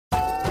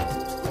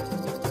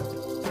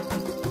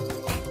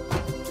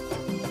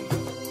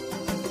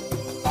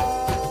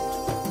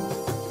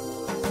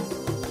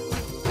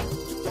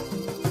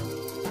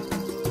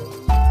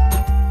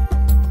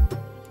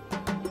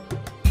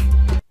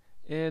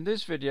In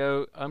this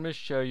video I'm going to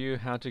show you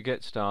how to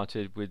get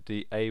started with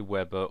the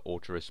AWeber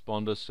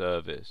Autoresponder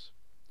service.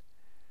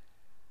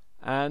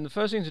 And the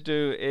first thing to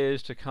do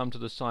is to come to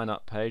the sign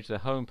up page, the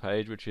home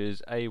page, which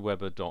is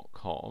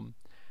AWeber.com.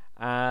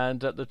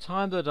 And at the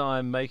time that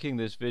I'm making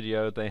this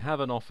video they have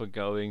an offer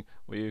going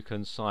where you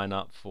can sign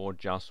up for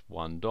just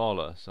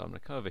 $1. So I'm going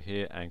to come over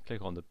here and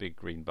click on the big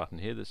green button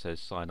here that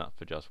says sign up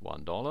for just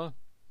 $1.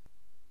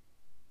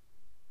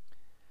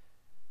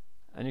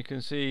 And you can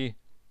see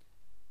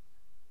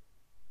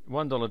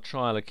 $1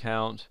 trial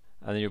account,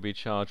 and then you'll be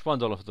charged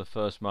 $1 for the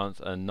first month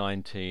and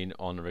 $19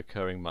 on a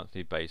recurring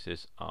monthly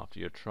basis after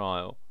your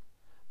trial.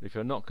 But if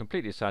you're not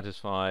completely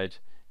satisfied,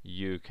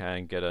 you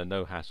can get a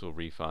no hassle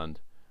refund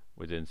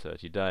within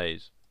 30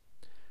 days.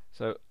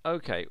 So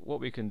okay, what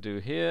we can do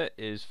here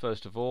is,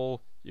 first of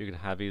all, you can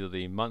have either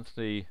the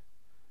monthly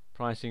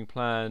pricing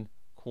plan,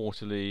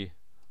 quarterly,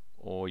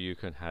 or you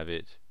can have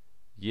it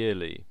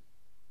yearly.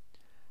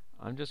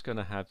 I'm just going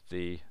to have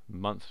the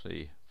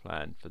monthly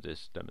plan for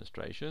this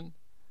demonstration.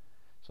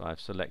 So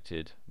I've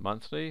selected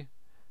monthly.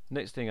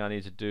 Next thing I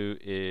need to do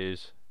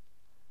is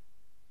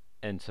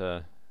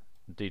enter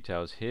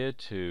details here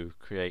to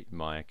create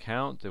my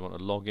account. They want a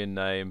login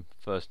name,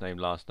 first name,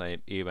 last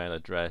name, email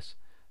address,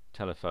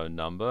 telephone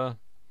number,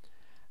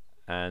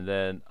 and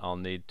then I'll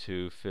need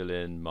to fill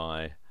in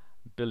my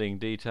billing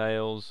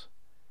details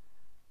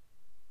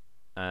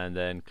and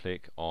then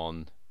click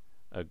on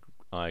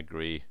I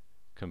agree,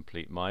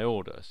 complete my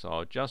order. So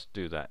I'll just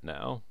do that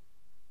now.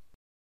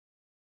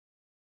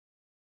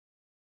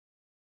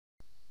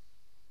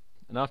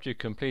 And after you've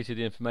completed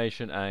the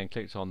information and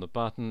clicked on the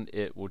button,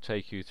 it will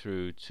take you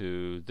through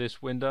to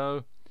this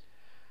window,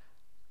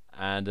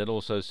 and it'll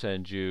also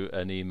send you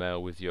an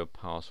email with your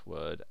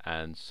password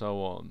and so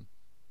on.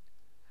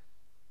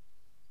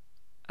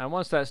 And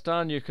once that's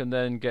done, you can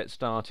then get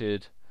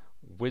started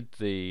with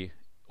the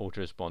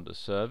Autoresponder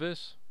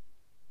service.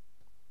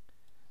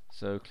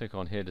 So click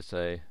on here to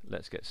say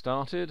let's get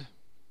started.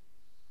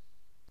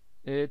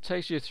 It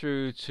takes you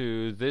through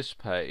to this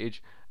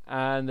page,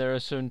 and there are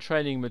some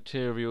training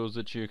materials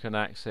that you can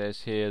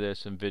access here. There's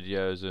some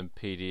videos and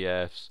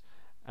PDFs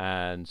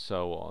and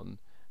so on,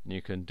 and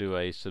you can do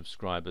a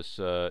subscriber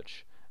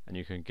search and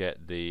you can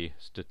get the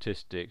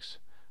statistics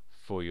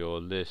for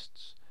your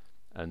lists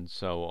and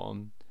so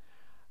on.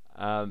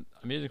 I'm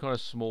using quite a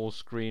small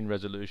screen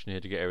resolution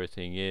here to get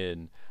everything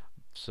in,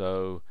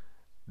 so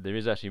there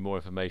is actually more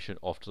information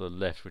off to the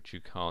left which you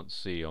can't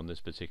see on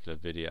this particular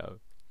video.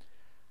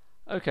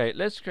 Okay,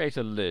 let's create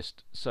a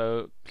list.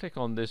 So click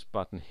on this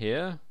button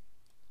here.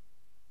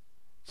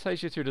 It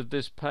takes you through to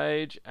this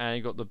page, and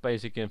you've got the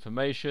basic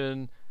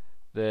information.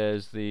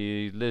 There's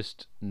the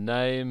list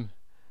name,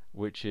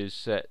 which is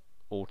set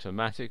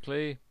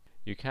automatically.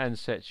 You can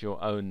set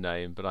your own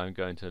name, but I'm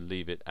going to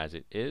leave it as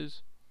it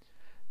is.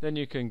 Then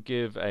you can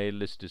give a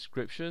list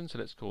description, so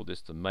let's call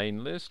this the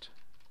main list.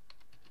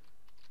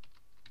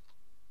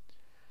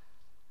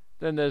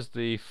 Then there's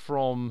the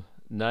from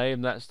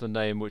name, that's the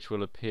name which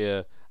will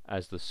appear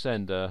as the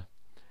sender,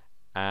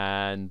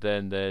 and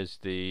then there's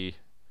the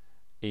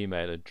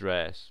email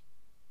address.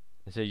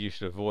 So you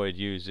should avoid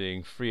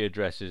using free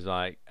addresses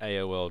like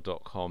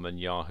AOL.com and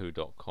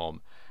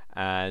Yahoo.com,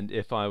 and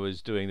if I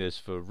was doing this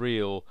for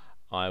real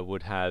I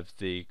would have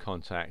the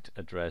contact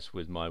address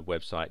with my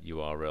website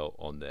URL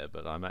on there,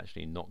 but I'm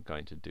actually not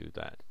going to do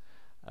that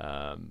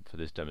for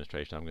this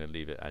demonstration. I'm going to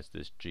leave it as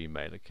this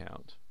Gmail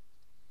account.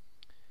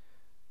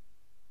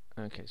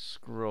 Okay,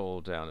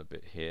 scroll down a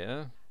bit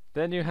here.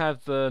 Then you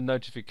have the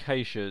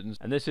notifications,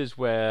 and this is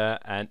where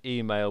an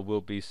email will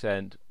be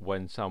sent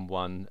when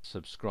someone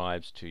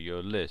subscribes to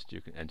your list.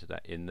 You can enter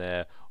that in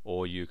there,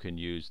 or you can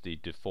use the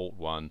default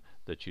one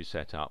that you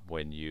set up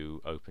when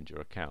you opened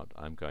your account.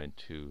 I'm going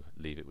to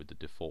leave it with the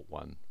default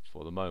one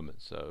for the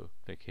moment, so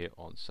click here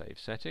on Save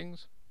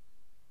Settings.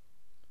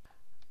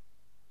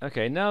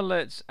 Okay, now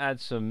let's add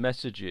some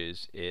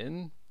messages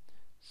in.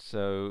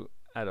 So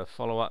add a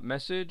follow-up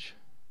message.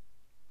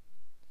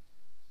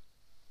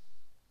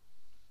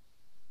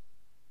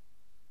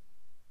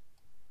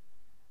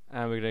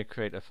 And we're going to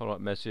create a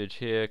follow-up message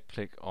here.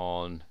 Click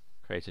on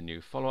create a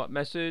new follow-up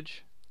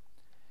message,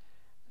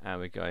 and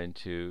we're going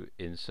to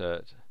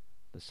insert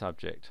the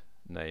subject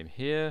name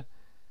here,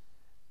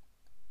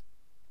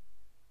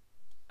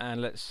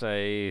 and let's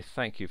say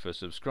thank you for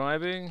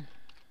subscribing,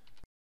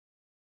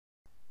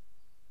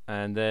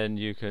 and then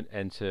you can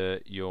enter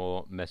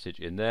your message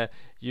in there.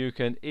 You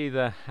can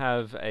either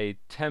have a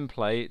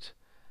template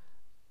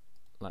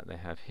like they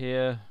have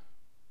here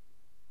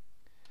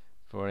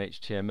for an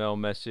HTML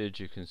message.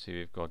 You can see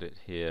we've got it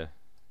here,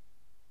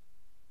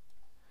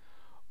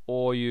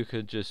 or you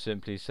could just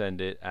simply send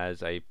it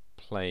as a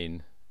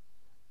plain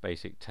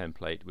basic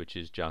template, which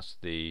is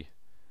just the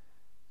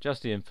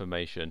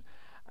information.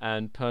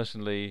 And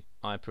personally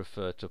I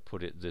prefer to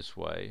put it this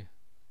way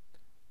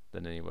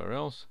than anywhere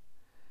else.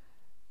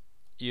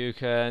 You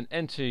can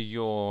enter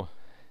your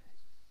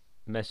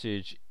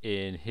message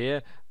in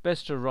here.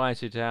 Best to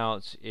write it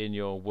out in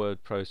your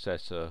word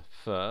processor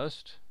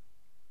first.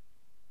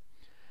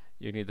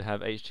 You can either have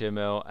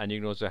HTML, and you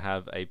can also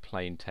have a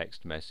plain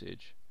text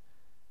message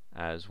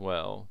as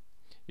well.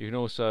 You can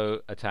also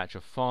attach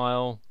a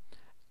file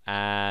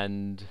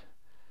and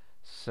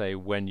say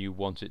when you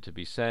want it to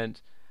be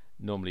sent.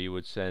 Normally you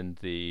would send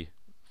the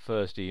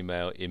first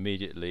email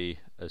immediately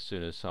as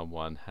soon as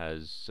someone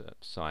has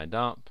signed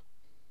up.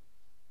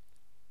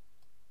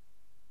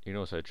 You can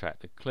also track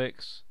the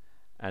clicks,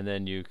 and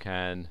then you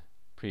can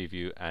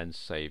preview and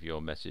save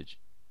your message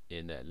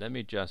in there. Let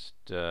me just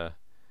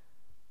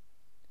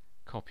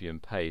copy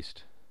and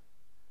paste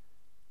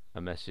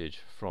a message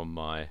from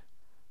my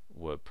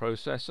word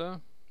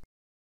processor,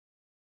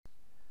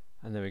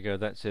 and there we go,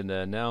 that's in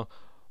there now.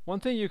 One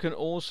thing you can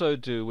also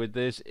do with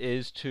this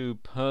is to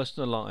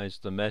personalize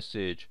the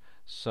message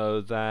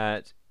so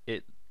that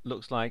it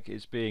looks like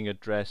it's being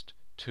addressed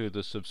to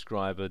the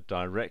subscriber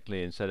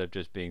directly instead of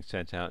just being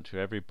sent out to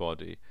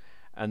everybody.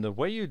 And the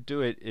way you do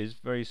it is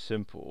very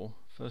simple.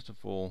 First of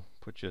all,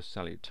 put your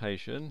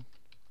salutation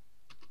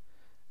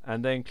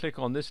and then click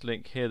on this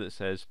link here that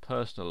says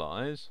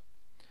personalize,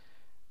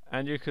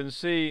 and you can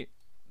see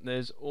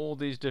there's all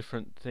these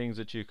different things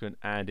that you can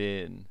add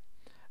in,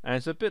 and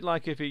it's a bit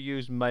like if you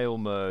use mail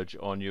merge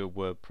on your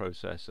word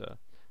processor.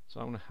 So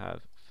I'm going to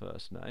have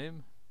first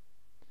name,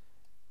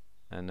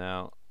 and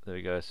now there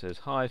we go, it says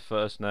hi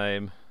first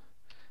name,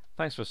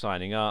 thanks for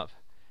signing up,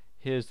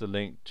 here's the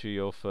link to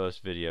your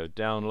first video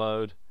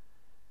download.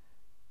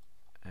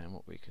 And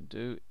what we can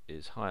do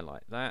is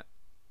highlight that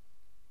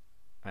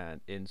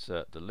and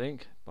insert the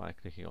link by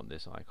clicking on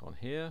this icon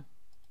here.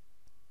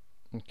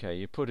 Okay,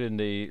 you put in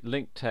the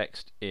link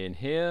text in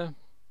here,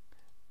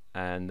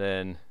 and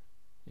then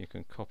you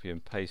can copy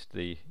and paste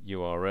the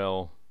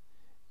URL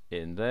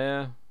in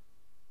there,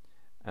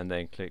 and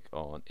then click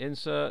on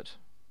insert,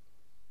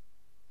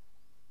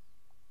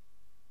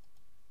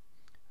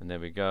 and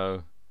there we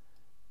go,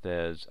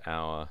 there's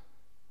our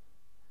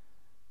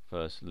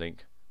first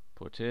link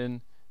put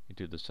in. You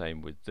do the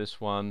same with this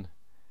one.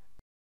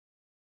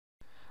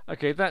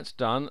 Okay, that's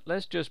done.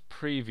 Let's just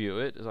preview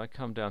it. As I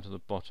come down to the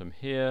bottom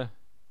here,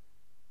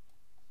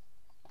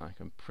 I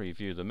can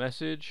preview the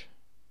message,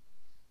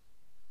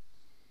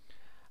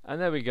 and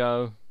there we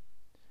go.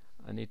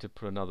 I need to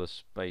put another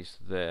space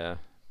there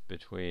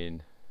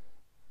between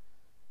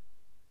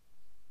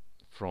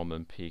from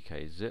and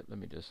pkzip. Let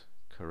me just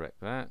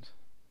correct that.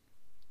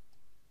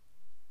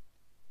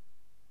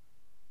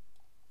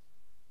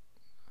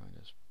 I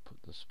just put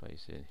the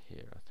space in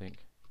here, I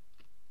think,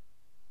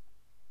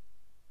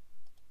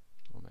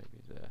 or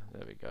maybe there.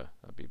 There we go,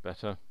 that'd be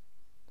better.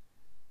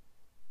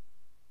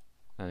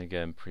 And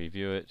again,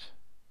 preview it.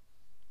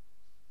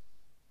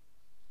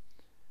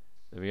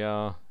 There we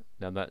are.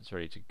 Now that's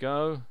ready to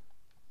go.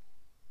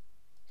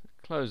 So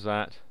close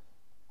that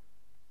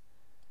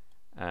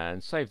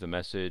and save the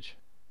message,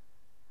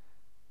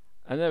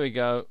 and there we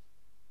go,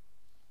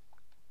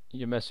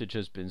 your message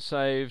has been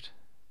saved,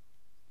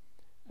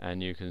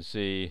 and you can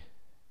see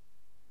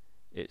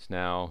it's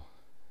now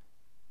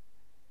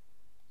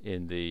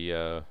in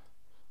the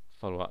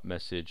follow-up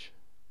message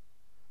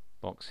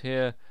box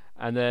here,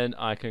 and then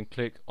I can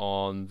click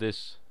on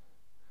this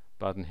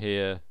button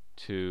here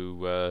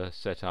to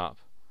set up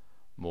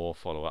more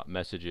follow-up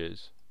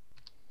messages.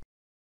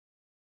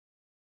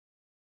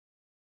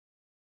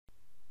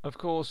 Of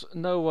course,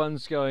 no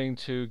one's going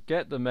to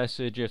get the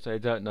message if they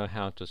don't know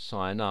how to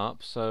sign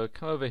up, so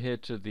come over here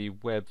to the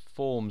Web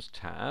Forms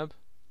tab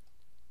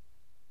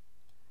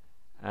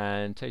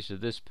and takes you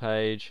to this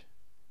page,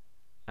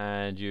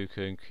 and you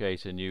can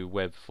create a new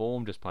web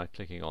form just by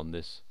clicking on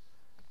this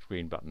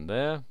green button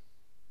there.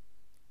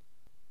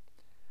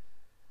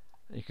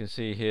 You can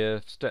see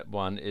here step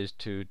 1 is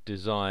to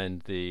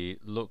design the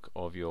look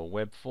of your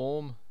web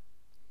form,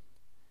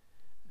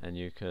 and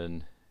you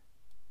can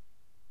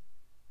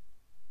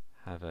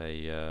have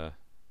a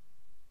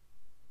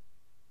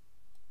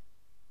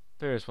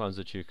various ones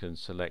that you can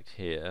select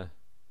here.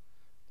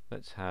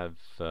 Let's have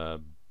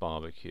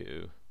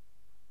barbecue.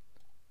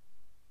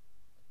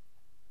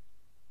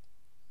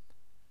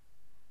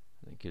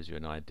 It gives you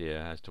an idea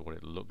as to what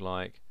it will look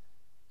like.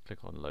 Click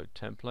on load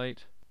template.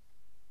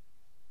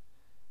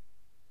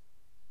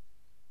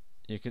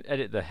 You can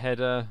edit the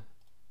header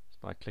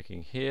by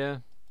clicking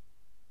here.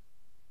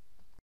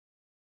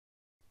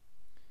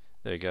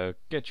 There you go,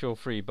 get your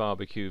free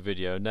barbecue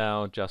video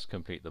now, just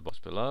complete the box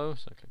below,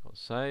 so click on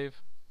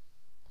save.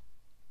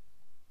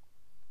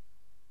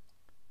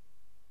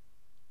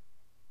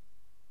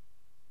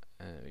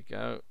 There we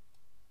go.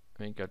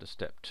 And go to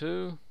step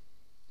 2,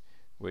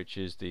 which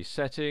is the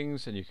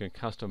settings, and you can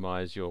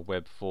customize your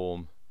web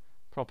form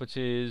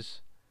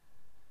properties,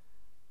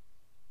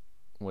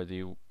 whether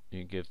you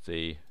give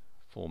the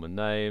form a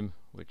name,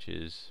 which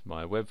is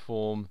my web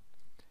form.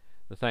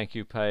 The thank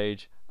you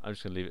page, I'm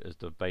just going to leave it as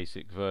the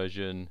basic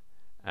version,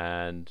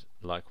 and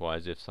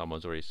likewise if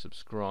someone's already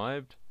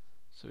subscribed.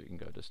 So we can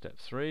go to step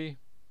 3,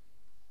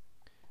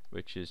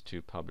 which is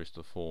to publish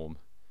the form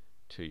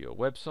to your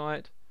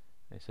website.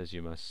 It says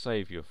you must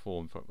save your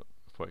form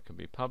before it can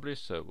be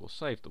published, so we'll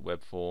save the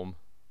web form.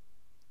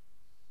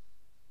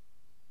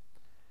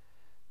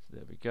 So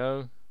there we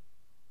go.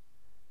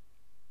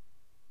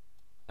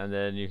 and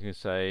then you can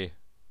say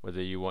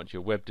whether you want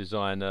your web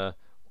designer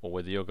or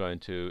whether you're going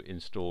to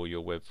install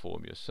your web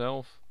form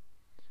yourself.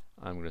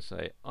 I'm going to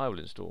say I will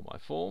install my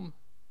form,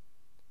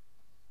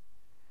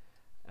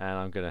 and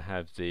I'm going to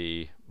have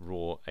the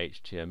raw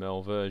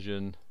HTML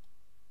version,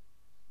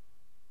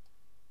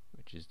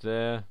 which is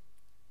there.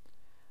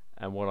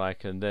 And what I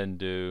can then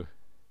do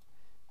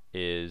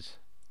is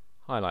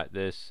highlight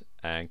this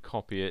and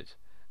copy it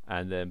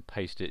and then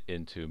paste it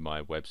into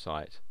my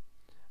website,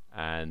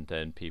 and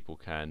then people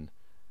can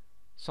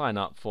sign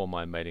up for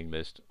my mailing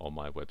list on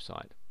my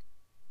website.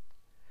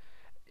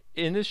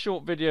 In this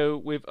short video,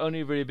 we've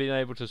only really been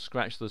able to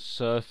scratch the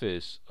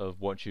surface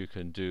of what you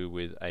can do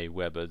with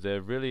AWeber.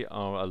 There really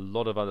are a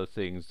lot of other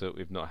things that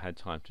we've not had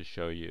time to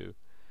show you,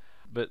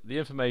 but the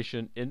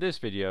information in this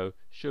video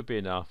should be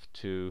enough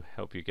to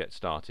help you get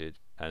started,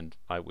 and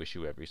I wish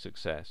you every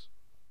success.